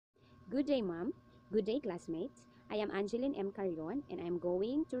Good day, Mom. Good day, classmates. I am Angeline M. Carrion, and I am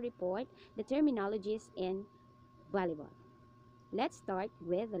going to report the terminologies in volleyball. Let's start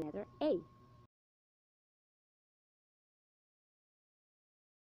with the letter A.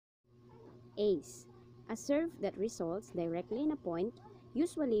 Ace. A serve that results directly in a point,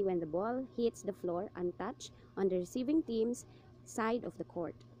 usually when the ball hits the floor untouched on the receiving team's side of the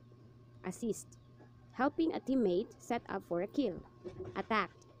court. Assist. Helping a teammate set up for a kill.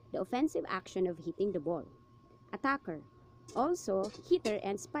 Attack. The offensive action of hitting the ball. Attacker. Also, hitter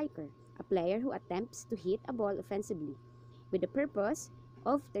and spiker, a player who attempts to hit a ball offensively with the purpose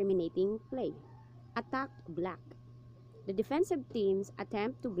of terminating play. Attacked block. The defensive teams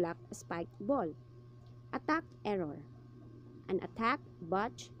attempt to block a spiked ball. Attack error. An attack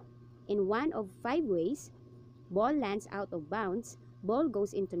botch in one of 5 ways. Ball lands out of bounds, ball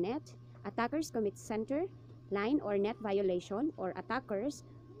goes into net, attackers commit center, line or net violation, or attacker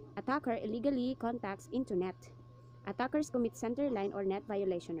illegally contacts into net. Attackers commit center, line, or net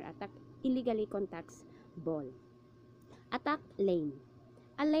violation, or attack illegally contacts ball. Attack lane.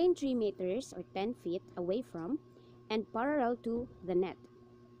 A lane 3 meters or 10 feet away from and parallel to the net.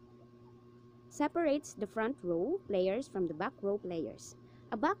 Separates the front row players from the back row players.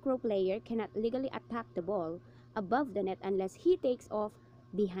 A back row player cannot legally attack the ball above the net unless he takes off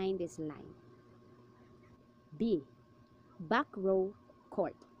behind this line. B. Back row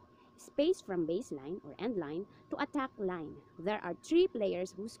court. Space from baseline or end line to attack line. There are 3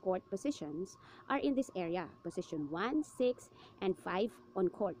 players whose court positions are in this area, position 1, 6, and 5 on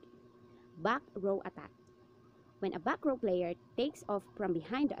court. Back row attack. When a back row player takes off from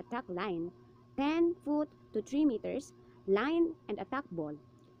behind the attack line, 10 foot to 3 meters, line and attack ball.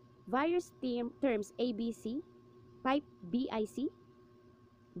 Various terms ABC, pipe BIC,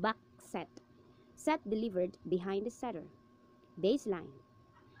 back set. Set delivered behind the setter. Baseline.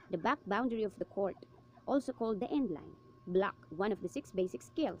 The back boundary of the court, also called the end line. Block, one of the 6 basic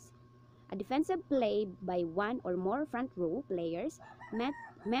skills. A defensive play by one or more front row players meant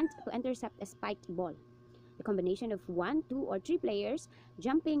to intercept a spiked ball. The combination of 1, 2, or 3 players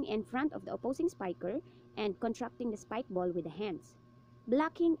jumping in front of the opposing spiker and contracting the spiked ball with the hands.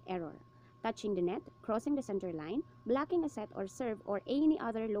 Blocking error. Touching the net, crossing the center line, blocking a set or serve, or any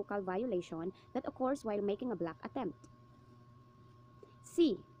other local violation that occurs while making a block attempt.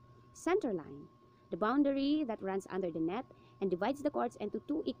 C. Center line, the boundary that runs under the net and divides the courts into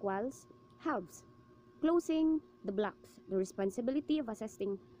 2 equal halves. Closing the blocks, the responsibility of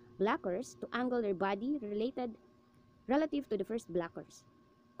assisting blockers to angle their body relative to the first blockers.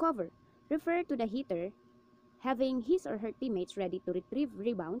 Cover, refer to the hitter having his or her teammates ready to retrieve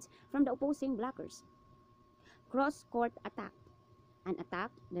rebounds from the opposing blockers. Cross-court attack, an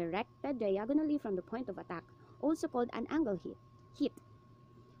attack directed diagonally from the point of attack, also called an angle hit.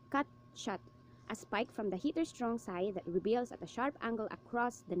 Cut shot, a spike from the hitter's strong side that reveals at a sharp angle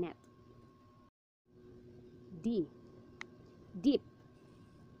across the net. D. Deep.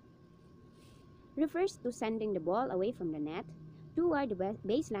 Refers to sending the ball away from the net toward the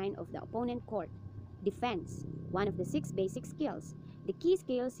baseline of the opponent court. Defense, one of the 6 basic skills. The key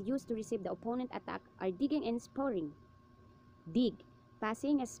skills used to receive the opponent attack are digging and scoring. Dig,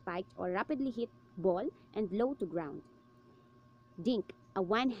 passing a spiked or rapidly hit ball and low to ground. Dink, a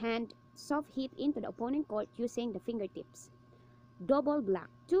one-hand soft hit into the opponent court using the fingertips. Double block,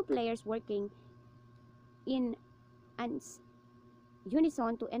 2 players working in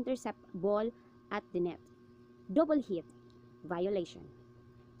unison to intercept ball at the net. Double hit, violation.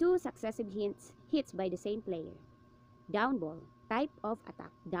 2 successive hits by the same player. Down ball, type of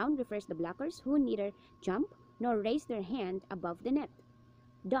attack. Down refers to blockers who neither jump nor raise their hand above the net.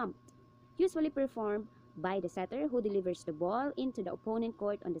 Dumped, usually performed by the setter who delivers the ball into the opponent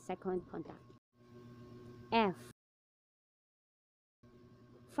court on the second contact. F.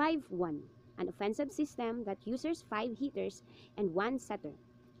 5-1, an offensive system that uses 5 hitters and 1 setter.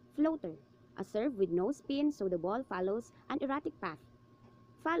 Floater, a serve with no spin so the ball follows an erratic path.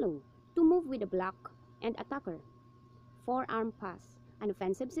 Follow, to move with a block and attacker. Forearm pass, an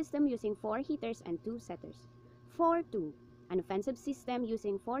offensive system using 4 hitters and 2 setters. 4-2, an offensive system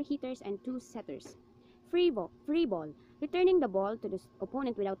using 4 hitters and 2 setters. Free ball, returning the ball to the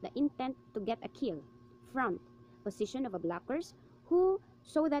opponent without the intent to get a kill. Front, position of a blockers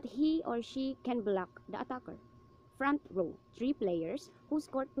so that he or she can block the attacker. Front row, 3 players whose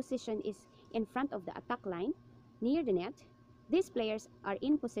court position is in front of the attack line, near the net. These players are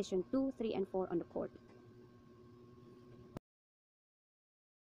in position 2, 3, and 4 on the court.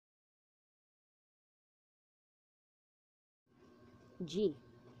 G.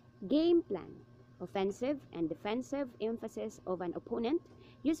 Game plan. Offensive and defensive emphasis of an opponent,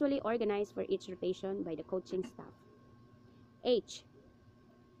 usually organized for each rotation by the coaching staff. H.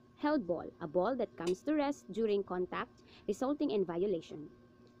 Held ball, a ball that comes to rest during contact, resulting in violation.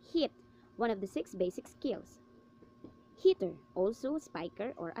 Hit, one of the 6 basic skills. Hitter, also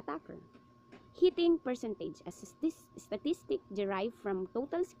spiker or attacker. Hitting percentage, a statistic derived from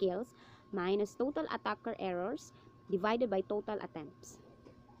total skills minus total attacker errors divided by total attempts.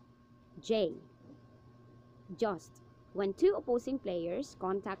 J. Just, when 2 opposing players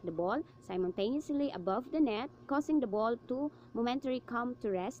contact the ball simultaneously above the net, causing the ball to momentarily come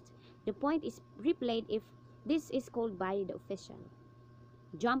to rest, the point is replayed if this is called by the official.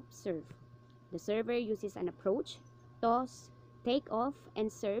 Jump serve. The server uses an approach, toss, take off,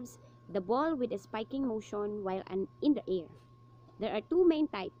 and serves the ball with a spiking motion while in the air. There are 2 main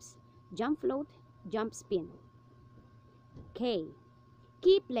types, jump float, jump spin. K.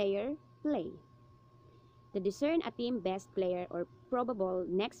 Key player play. To discern a team best player or probable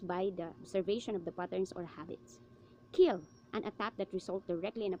next by the observation of the patterns or habits. Kill, an attack that results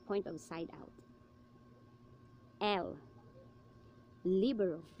directly in a point of side out. L.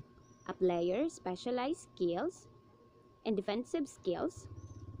 Libero, a player's specialized skills and defensive skills.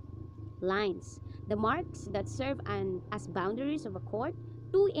 Lines, the marks that serve as boundaries of a court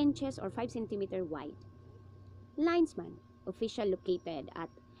 2 inches or 5 centimeters wide. Linesman, official located at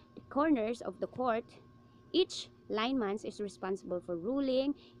the corners of the court. Each lineman is responsible for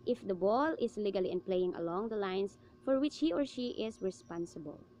ruling if the ball is legally in playing along the lines for which he or she is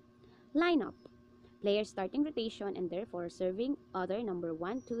responsible. Lineup, players starting rotation and therefore serving other number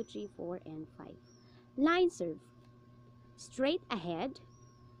 1, 2, 3, 4, and 5. Line serve, straight ahead,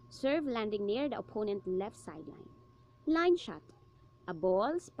 serve landing near the opponent's left sideline. Line shot, a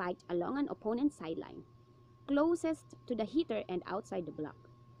ball spiked along an opponent's sideline, closest to the hitter and outside the block.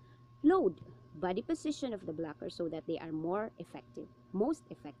 Load, body position of the blocker so that they are most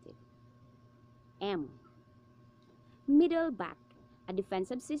effective. M. Middle back, a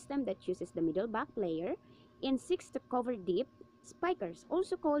defensive system that uses the middle back player in 6 to cover deep spikers,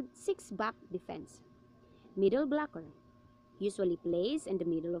 also called 6-back defense. Middle blocker, usually plays in the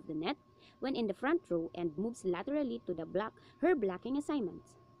middle of the net when in the front row and moves laterally to her blocking assignments.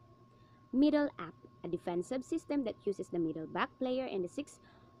 Middle up, a defensive system that uses the middle back player in 6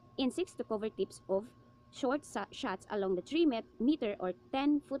 to cover tips of short shots along the 3-meter or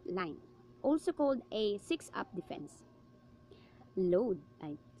 10-foot line, also called a 6-up defense.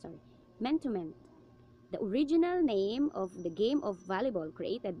 Man-to-man, the original name of the game of volleyball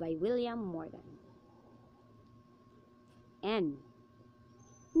created by William Morgan. N.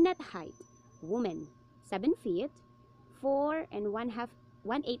 Net height, woman, 7 feet, 4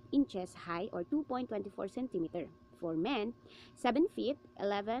 1/8 inches high or 2.24 centimeter. For men, 7 feet,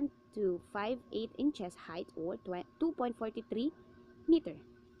 11 to 5/8 inches height or 2.43 meter.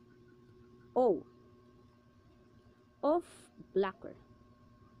 O. Off blocker,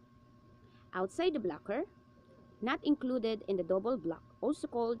 outside the blocker, not included in the double block, also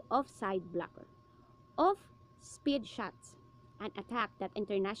called offside blocker. Off speed shots, an attack that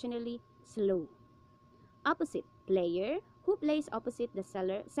internationally slow. Opposite, player who plays opposite the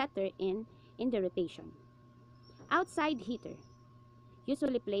setter in the rotation. Outside hitter,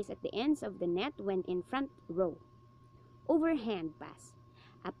 usually placed at the ends of the net when in front row. Overhand pass,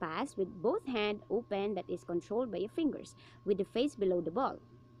 a pass with both hands open that is controlled by your fingers with the face below the ball.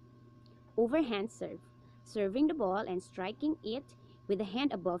 Overhand serve, serving the ball and striking it with the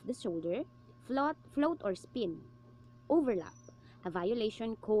hand above the shoulder, float or spin. Overlap, a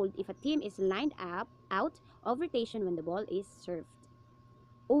violation called if a team is lined up out of rotation when the ball is served.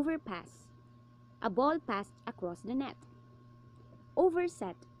 Overpass, a ball passed across the net.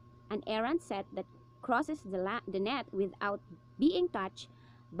 Overset, an errant set that crosses the net without being touched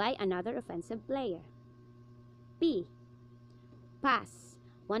by another offensive player. P. Pass,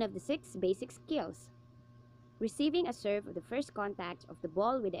 one of the 6 basic skills. Receiving a serve of the first contact of the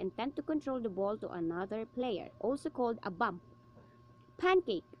ball with the intent to control the ball to another player, also called a bump.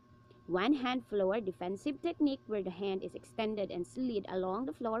 Pancake, one-hand floor defensive technique where the hand is extended and slid along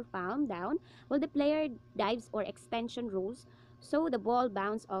the floor palm down while the player dives or extension rolls so the ball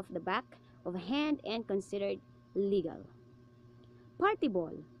bounces off the back of a hand and considered legal. Party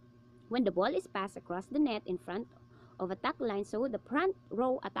ball, when the ball is passed across the net in front of attack line so the front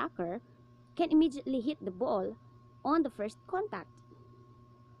row attacker can immediately hit the ball on the first contact.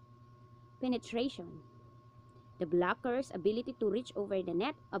 Penetration, the blocker's ability to reach over the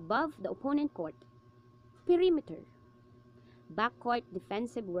net above the opponent court. Perimeter, backcourt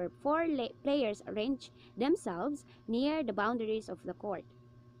defensive where 4 players arrange themselves near the boundaries of the court.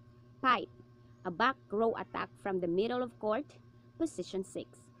 Pipe, a back row attack from the middle of court, Position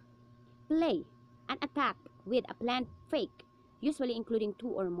 6. Play an attack with a planned fake, usually including 2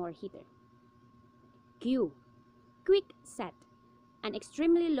 or more hitter. Q. Quick set. An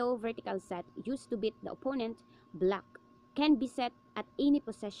extremely low vertical set used to beat the opponent block can be set at any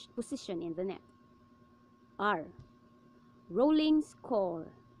position in the net. R. Rolling score.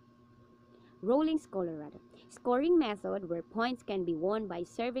 Rolling scorer rather. Scoring method where points can be won by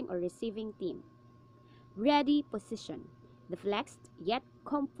serving or receiving team. Ready position. The flexed yet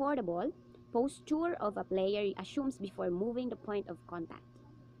comfortable posture of a player assumes before moving the point of contact.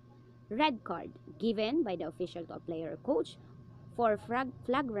 Red card given by the official to a player or coach for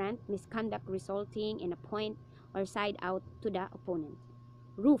flagrant misconduct resulting in a point or side out to the opponent.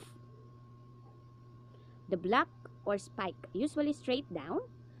 Roof. The block or spike, usually straight down,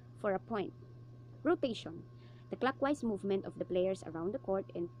 for a point. Rotation. The clockwise movement of the players around the court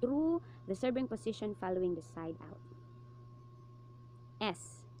and through the serving position following the side out.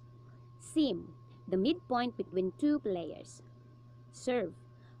 S. Seam. The midpoint between two players. Serve.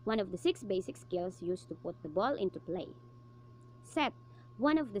 One of the 6 basic skills used to put the ball into play. Set.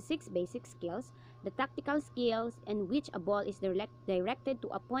 One of the 6 basic skills, the tactical skills in which a ball is directed to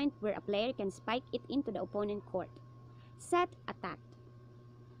a point where a player can spike it into the opponent court. Set attack.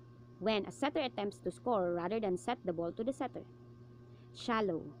 When a setter attempts to score rather than set the ball to the setter.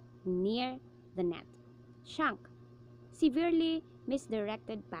 Shallow. Near the net. Shank. Severely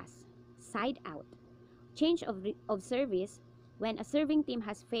misdirected pass. Side out. Change of service when a serving team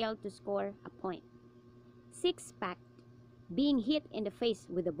has failed to score a point. Six-pack. Being hit in the face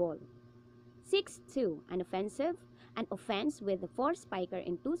with the ball. 6-2. An offense with 4 spiker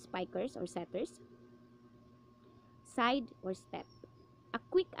and 2 spikers or setters. Side or step. A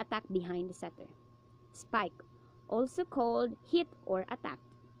quick attack behind the setter. Spike. Also called hit or attack.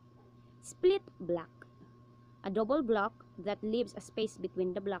 Split block. A double block that leaves a space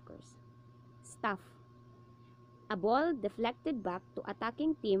between the blockers. Stuff. A ball deflected back to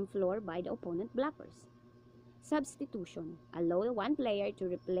attacking team floor by the opponent blockers. Substitution. Allow one player to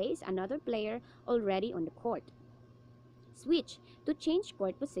replace another player already on the court. Switch. To change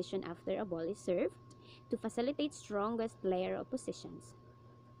court position after a ball is served to facilitate strongest player of positions.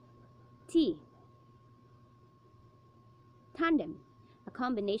 T. Tandem. A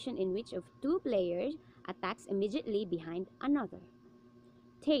combination in which of 2 players attacks immediately behind another.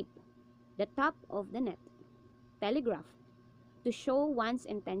 Tape. The top of the net. Telegraph. To show one's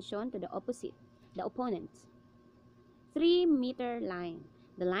intention to the opponent. 3-meter line.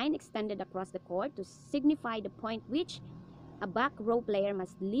 The line extended across the court to signify the point which a back row player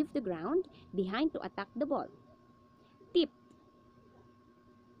must leave the ground behind to attack the ball. Tip.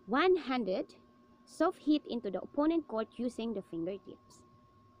 One-handed, soft hit into the opponent court using the fingertips.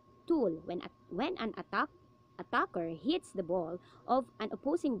 Tool. When an attacker hits the ball of an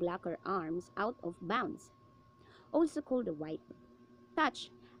opposing blocker arms out of bounds. Also called a wipe.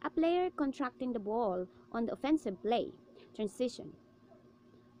 Touch. A player contracting the ball on the offensive play. Transition.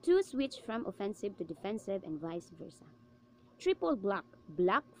 To switch from offensive to defensive and vice versa. Triple block.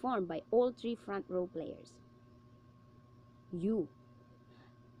 Block formed by all 3 front row players. U.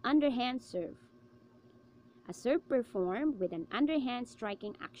 Underhand serve. A serve performed with an underhand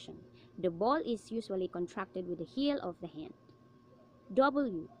striking action. The ball is usually contracted with the heel of the hand.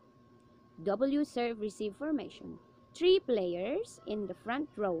 W. W serve-receive formation. 3 players in the front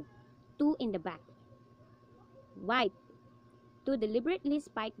row, 2 in the back. Wipe. To deliberately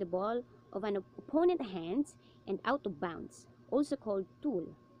spike the ball of an opponent's hands and out of bounds, also called tool.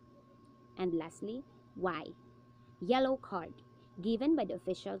 And lastly, Y. Yellow card, given by the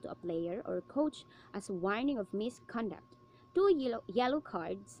official to a player or coach as a warning of misconduct. 2 yellow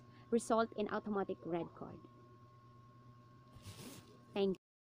cards result in automatic red card.